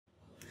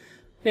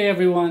Hey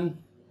everyone,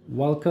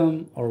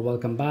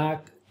 welcome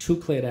back to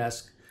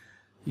Playdesk,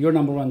 your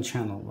number one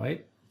channel,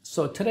 right?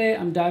 So today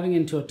I'm diving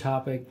into a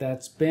topic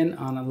that's been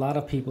on a lot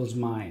of people's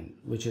mind,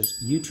 which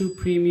is YouTube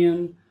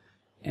Premium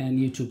and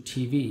YouTube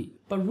TV.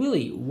 But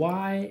really,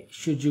 why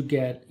should you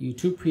get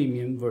YouTube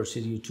Premium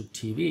versus YouTube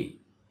TV?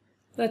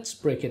 Let's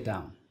break it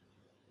down.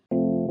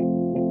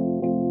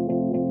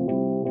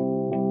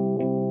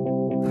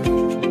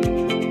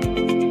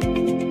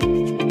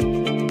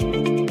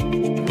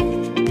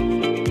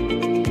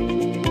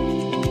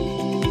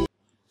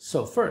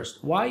 So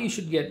first, why you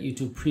should get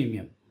YouTube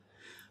Premium.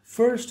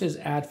 First is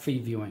ad-free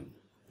viewing.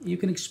 You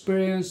can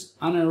experience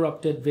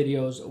uninterrupted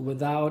videos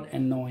without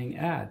annoying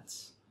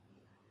ads.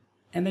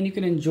 And then you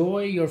can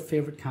enjoy your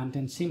favorite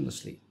content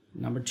seamlessly.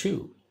 Number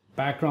two,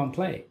 background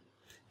play.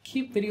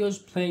 Keep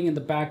videos playing in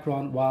the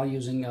background while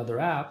using other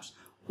apps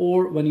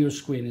or when your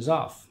screen is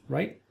off,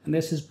 right? And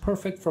this is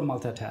perfect for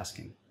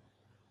multitasking.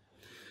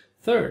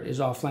 Third is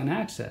offline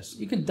access.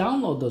 You can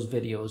download those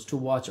videos to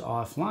watch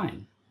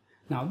offline.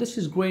 Now, this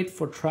is great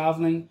for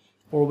traveling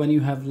or when you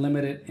have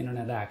limited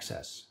internet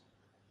access.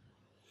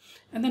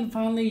 And then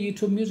finally,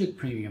 YouTube Music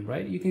Premium,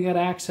 right? You can get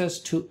access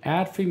to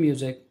ad-free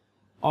music,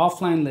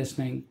 offline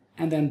listening,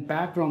 and then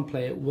background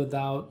play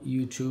without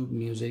YouTube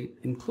Music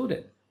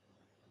included.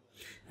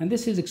 And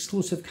this is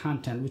exclusive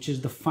content, which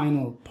is the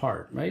final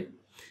part, right?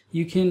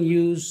 You can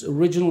use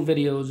original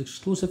videos,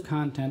 exclusive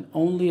content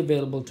only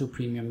available to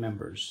premium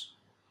members.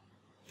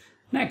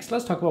 Next,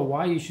 let's talk about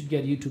why you should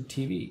get YouTube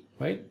TV,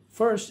 right?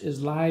 First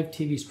is live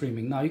TV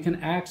streaming. Now, you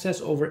can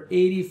access over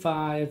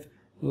 85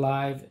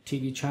 live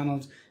TV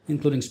channels,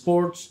 including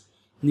sports,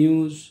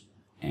 news,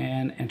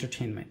 and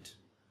entertainment.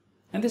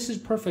 And this is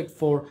perfect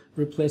for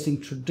replacing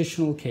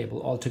traditional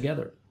cable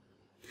altogether.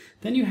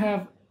 Then you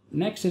have,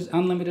 next is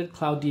unlimited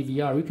cloud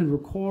DVR. You can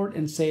record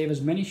and save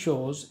as many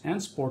shows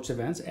and sports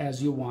events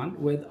as you want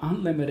with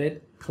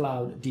unlimited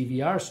cloud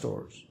DVR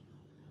stores.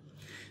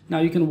 Now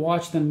you can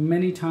watch them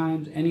many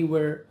times,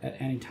 anywhere, at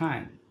any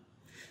time.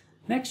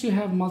 Next, you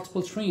have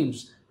multiple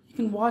streams. You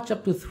can watch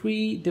up to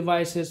 3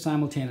 devices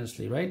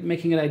simultaneously, right?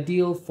 Making it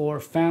ideal for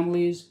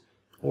families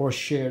or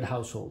shared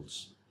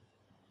households.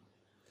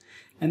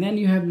 And then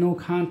you have no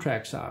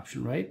contracts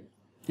option, right?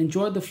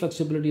 Enjoy the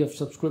flexibility of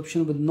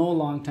subscription with no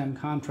long-term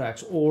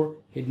contracts or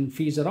hidden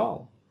fees at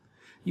all.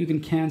 You can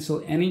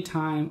cancel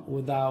anytime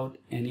without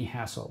any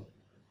hassle.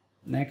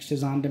 Next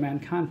is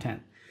on-demand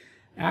content.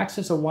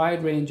 Access a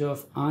wide range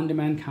of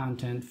on-demand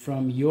content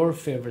from your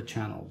favorite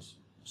channels.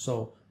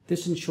 So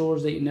this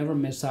ensures that you never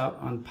miss out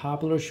on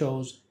popular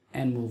shows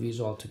and movies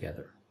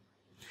altogether.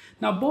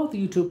 Now, both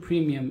YouTube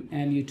Premium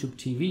and YouTube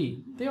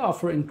TV, they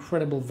offer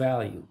incredible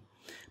value,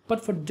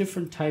 but for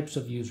different types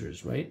of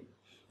users, right?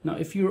 Now,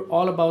 if you're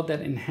all about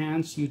that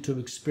enhanced YouTube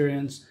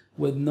experience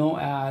with no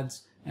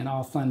ads and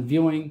offline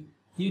viewing,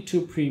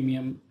 YouTube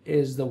Premium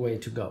is the way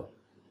to go.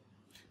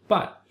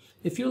 But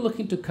if you're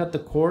looking to cut the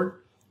cord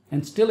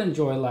and still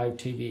enjoy live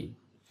TV,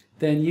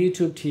 then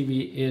YouTube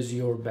TV is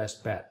your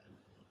best bet.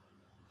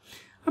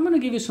 I'm going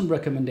to give you some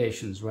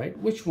recommendations, right?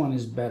 Which one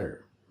is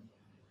better?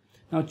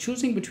 Now,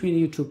 choosing between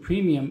YouTube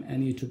Premium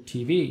and YouTube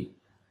TV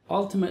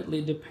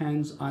ultimately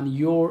depends on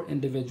your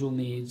individual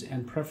needs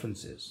and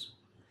preferences.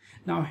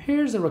 Now,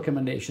 here's a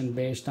recommendation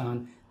based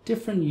on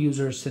different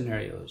user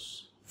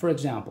scenarios. For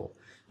example,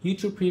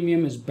 YouTube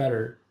Premium is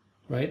better,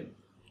 right?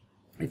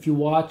 If you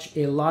watch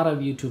a lot of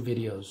YouTube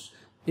videos,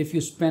 if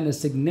you spend a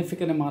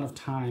significant amount of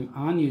time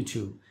on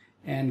YouTube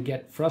and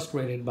get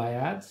frustrated by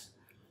ads,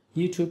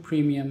 YouTube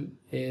Premium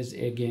is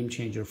a game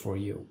changer for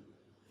you.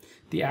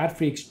 The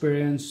ad-free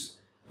experience,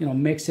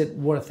 makes it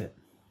worth it.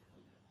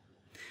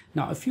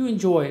 Now, if you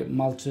enjoy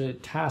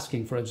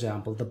multitasking, for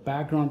example, the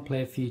background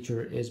play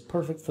feature is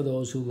perfect for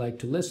those who like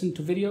to listen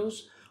to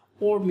videos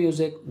or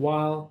music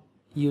while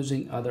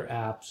using other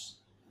apps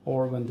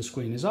or when the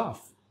screen is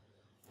off.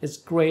 It's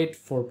great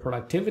for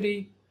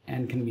productivity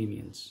and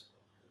convenience.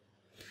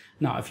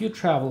 Now, if you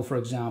travel, for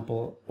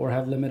example, or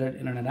have limited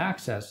internet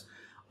access,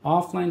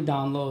 offline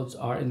downloads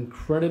are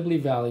incredibly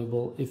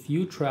valuable if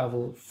you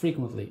travel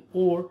frequently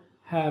or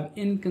have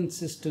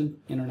inconsistent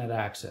internet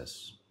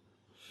access.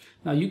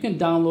 Now, you can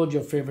download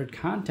your favorite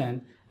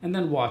content and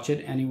then watch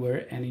it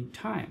anywhere,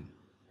 anytime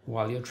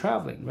while you're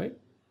traveling, right?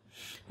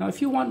 Now,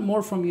 if you want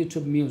more from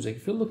YouTube Music,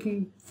 if you're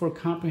looking for a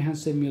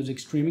comprehensive music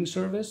streaming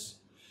service,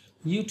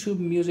 YouTube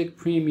Music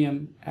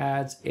Premium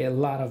adds a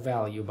lot of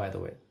value, by the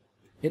way.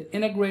 It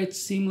integrates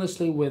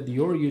seamlessly with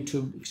your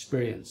YouTube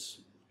experience.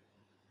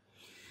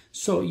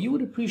 So you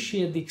would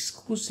appreciate the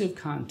exclusive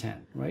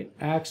content, right?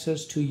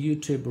 Access to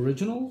YouTube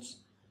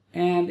originals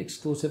and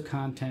exclusive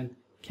content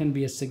can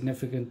be a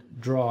significant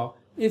draw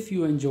if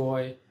you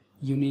enjoy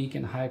unique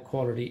and high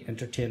quality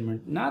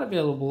entertainment not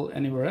available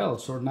anywhere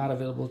else or not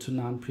available to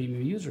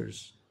non-premium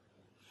users.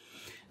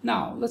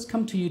 Now, let's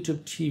come to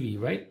YouTube TV,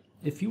 right?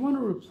 If you want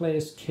to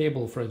replace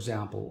cable, for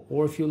example,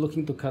 or if you're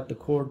looking to cut the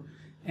cord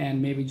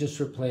and maybe just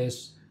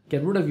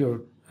get rid of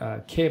your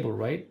cable,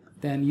 right?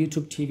 Then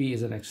YouTube TV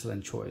is an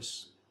excellent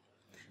choice.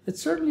 It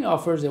certainly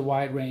offers a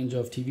wide range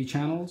of TV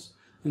channels,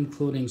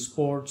 including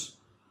sports,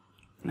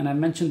 And I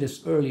mentioned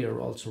this earlier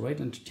also, right?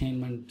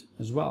 Entertainment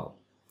as well.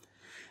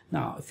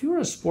 Now, if you're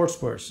a sports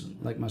person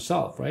like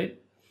myself, right?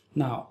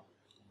 Now,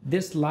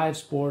 this live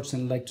sports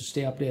and like to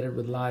stay updated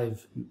with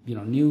live,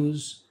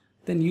 news,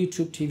 then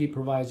YouTube TV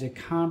provides a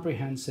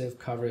comprehensive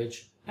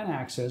coverage and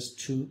access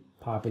to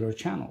popular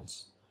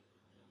channels.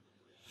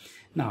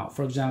 Now,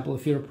 for example,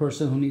 if you're a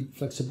person who needs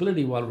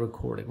flexibility while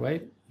recording,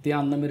 right? The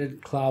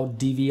unlimited cloud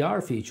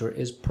DVR feature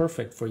is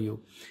perfect for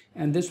you.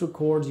 And this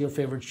records your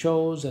favorite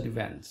shows and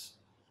events.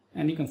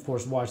 And you can, of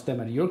course, watch them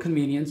at your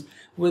convenience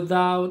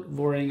without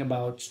worrying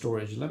about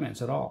storage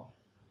limits at all.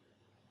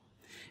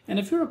 And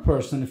if you're a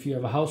person, if you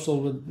have a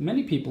household with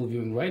many people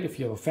viewing, right? If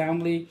you have a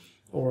family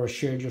or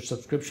shared your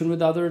subscription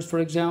with others, for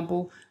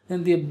example,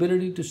 then the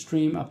ability to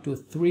stream up to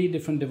 3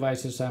 different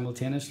devices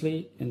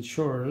simultaneously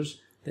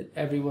ensures that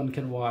everyone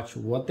can watch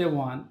what they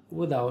want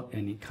without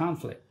any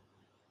conflict.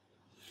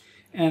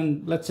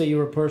 And let's say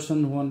you're a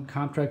person who wants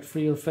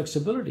contract-free or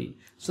flexibility.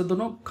 So the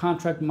no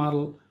contract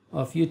model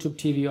of YouTube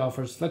TV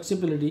offers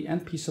flexibility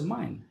and peace of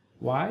mind.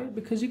 Why?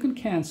 Because you can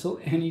cancel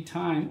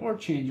anytime or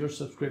change your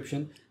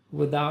subscription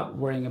without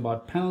worrying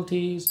about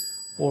penalties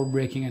or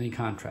breaking any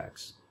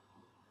contracts.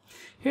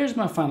 Here's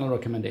my final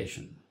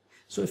recommendation.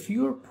 So if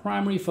your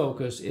primary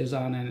focus is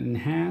on an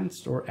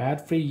enhanced or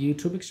ad-free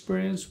YouTube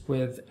experience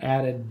with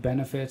added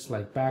benefits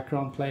like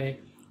background play,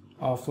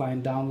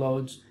 offline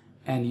downloads,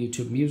 and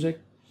YouTube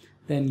music,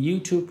 then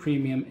YouTube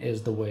Premium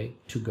is the way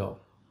to go.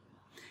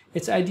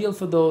 It's ideal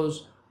for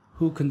those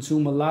who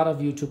consume a lot of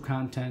YouTube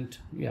content.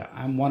 Yeah,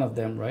 I'm one of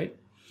them, right?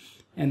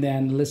 And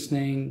then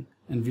listening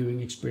and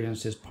viewing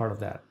experience is part of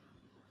that.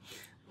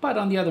 But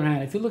on the other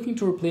hand, if you're looking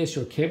to replace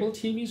your cable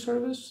TV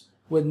service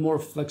with more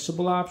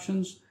flexible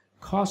options,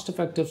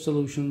 cost-effective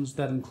solutions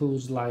that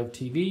includes live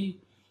TV,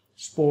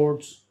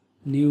 sports,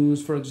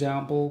 news, for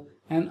example,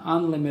 and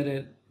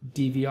unlimited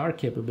DVR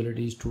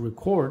capabilities to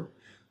record,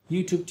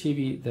 YouTube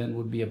TV then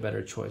would be a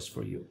better choice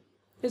for you.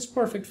 It's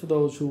perfect for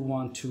those who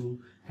want to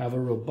have a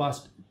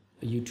robust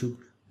YouTube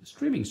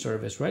streaming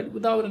service, right?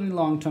 Without any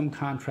long-term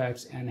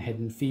contracts and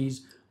hidden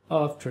fees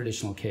of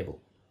traditional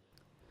cable.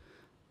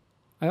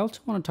 I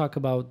also want to talk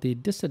about the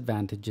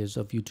disadvantages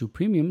of YouTube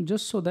Premium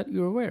just so that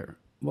you're aware.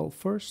 Well,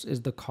 first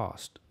is the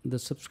cost. The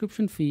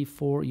subscription fee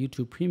for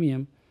YouTube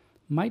Premium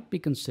might be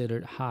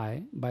considered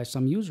high by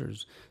some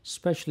users,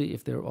 especially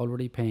if they're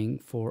already paying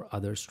for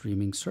other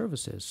streaming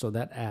services. So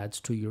that adds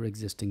to your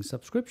existing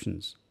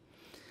subscriptions.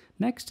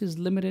 Next is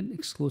limited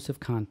exclusive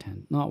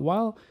content. Now,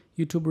 while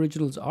YouTube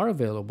Originals are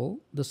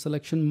available, the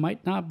selection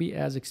might not be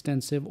as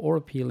extensive or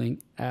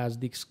appealing as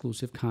the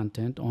exclusive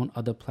content on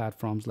other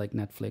platforms like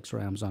Netflix or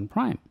Amazon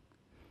Prime.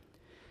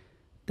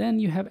 Then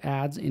you have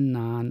ads in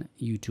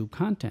non-YouTube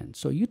content.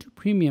 So YouTube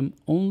Premium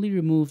only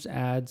removes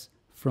ads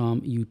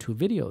from YouTube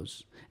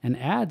videos, and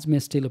ads may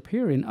still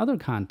appear in other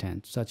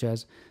content, such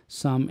as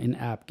some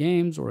in-app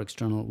games or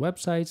external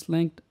websites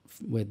linked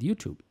with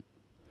YouTube.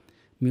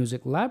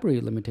 Music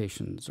library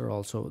limitations are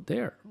also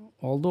there.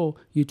 Although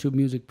YouTube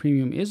Music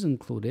Premium is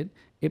included,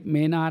 it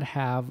may not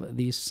have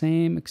the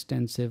same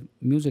extensive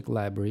music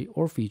library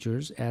or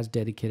features as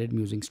dedicated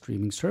music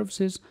streaming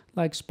services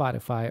like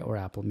Spotify or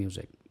Apple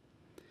Music.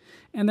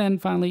 And then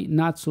finally,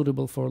 not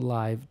suitable for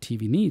live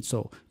TV needs.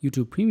 So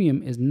YouTube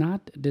Premium is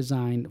not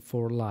designed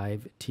for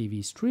live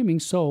TV streaming.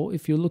 So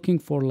if you're looking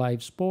for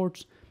live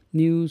sports,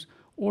 news,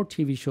 or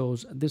TV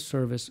shows, this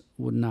service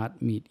would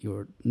not meet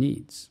your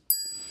needs.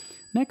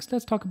 Next,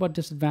 let's talk about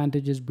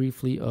disadvantages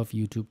briefly of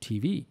YouTube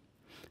TV.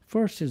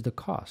 First is the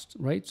cost,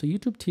 right? So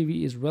YouTube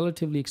TV is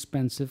relatively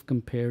expensive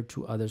compared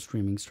to other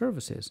streaming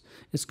services.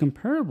 It's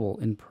comparable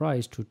in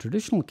price to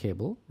traditional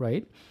cable,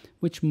 right?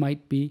 Which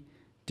might be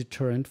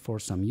deterrent for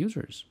some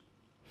users.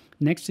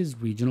 Next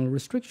is regional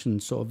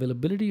restrictions. So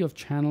availability of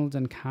channels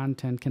and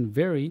content can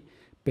vary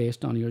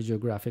based on your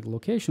geographic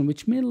location,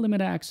 which may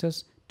limit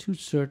access to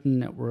certain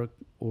network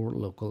or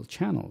local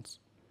channels.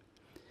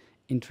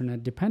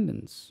 Internet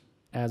dependence.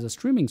 As a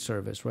streaming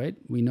service, right,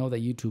 we know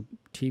that YouTube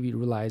TV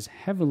relies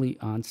heavily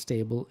on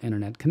stable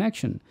internet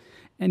connection,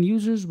 and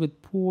users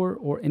with poor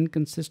or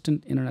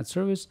inconsistent internet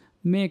service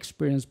may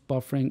experience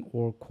buffering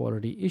or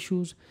quality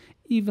issues,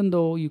 even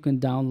though you can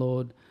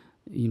download,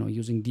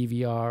 using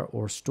DVR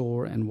or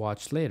store and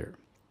watch later.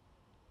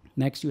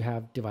 Next, you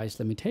have device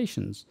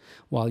limitations.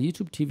 While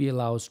YouTube TV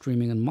allows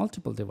streaming on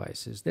multiple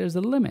devices, there's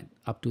a limit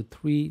up to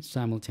 3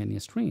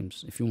 simultaneous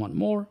streams. If you want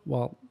more,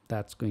 well,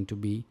 that's going to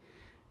be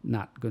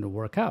not going to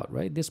work out,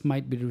 right? This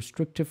might be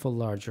restrictive for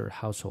larger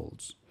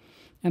households.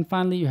 And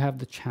finally, you have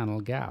the channel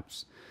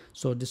gaps.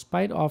 So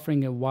despite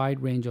offering a wide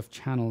range of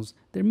channels,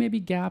 there may be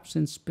gaps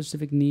in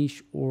specific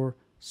niche or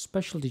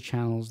specialty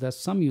channels that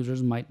some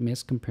users might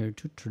miss compared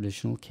to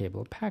traditional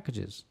cable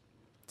packages.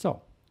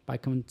 So by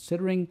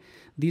considering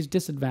these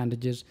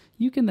disadvantages,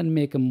 you can then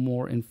make a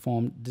more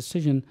informed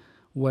decision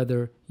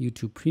whether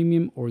YouTube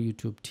Premium or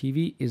YouTube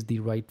TV is the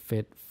right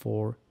fit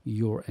for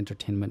your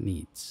entertainment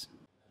needs.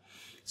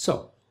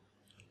 So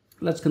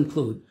let's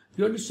conclude.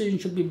 Your decision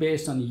should be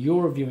based on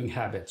your viewing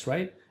habits,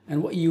 right?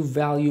 And what you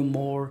value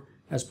more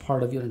as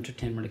part of your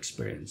entertainment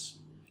experience.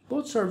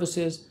 Both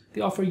services,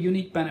 they offer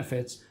unique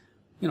benefits,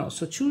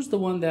 so choose the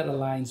one that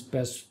aligns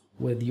best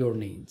with your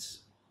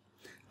needs.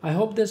 I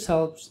hope this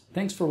helps.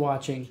 Thanks for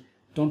watching.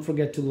 Don't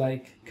forget to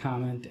like,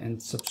 comment,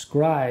 and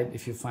subscribe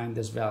if you find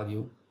this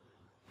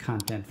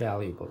content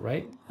valuable,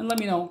 right? And let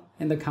me know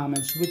in the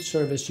comments which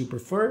service you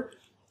prefer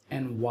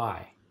and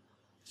why.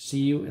 See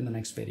you in the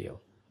next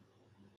video.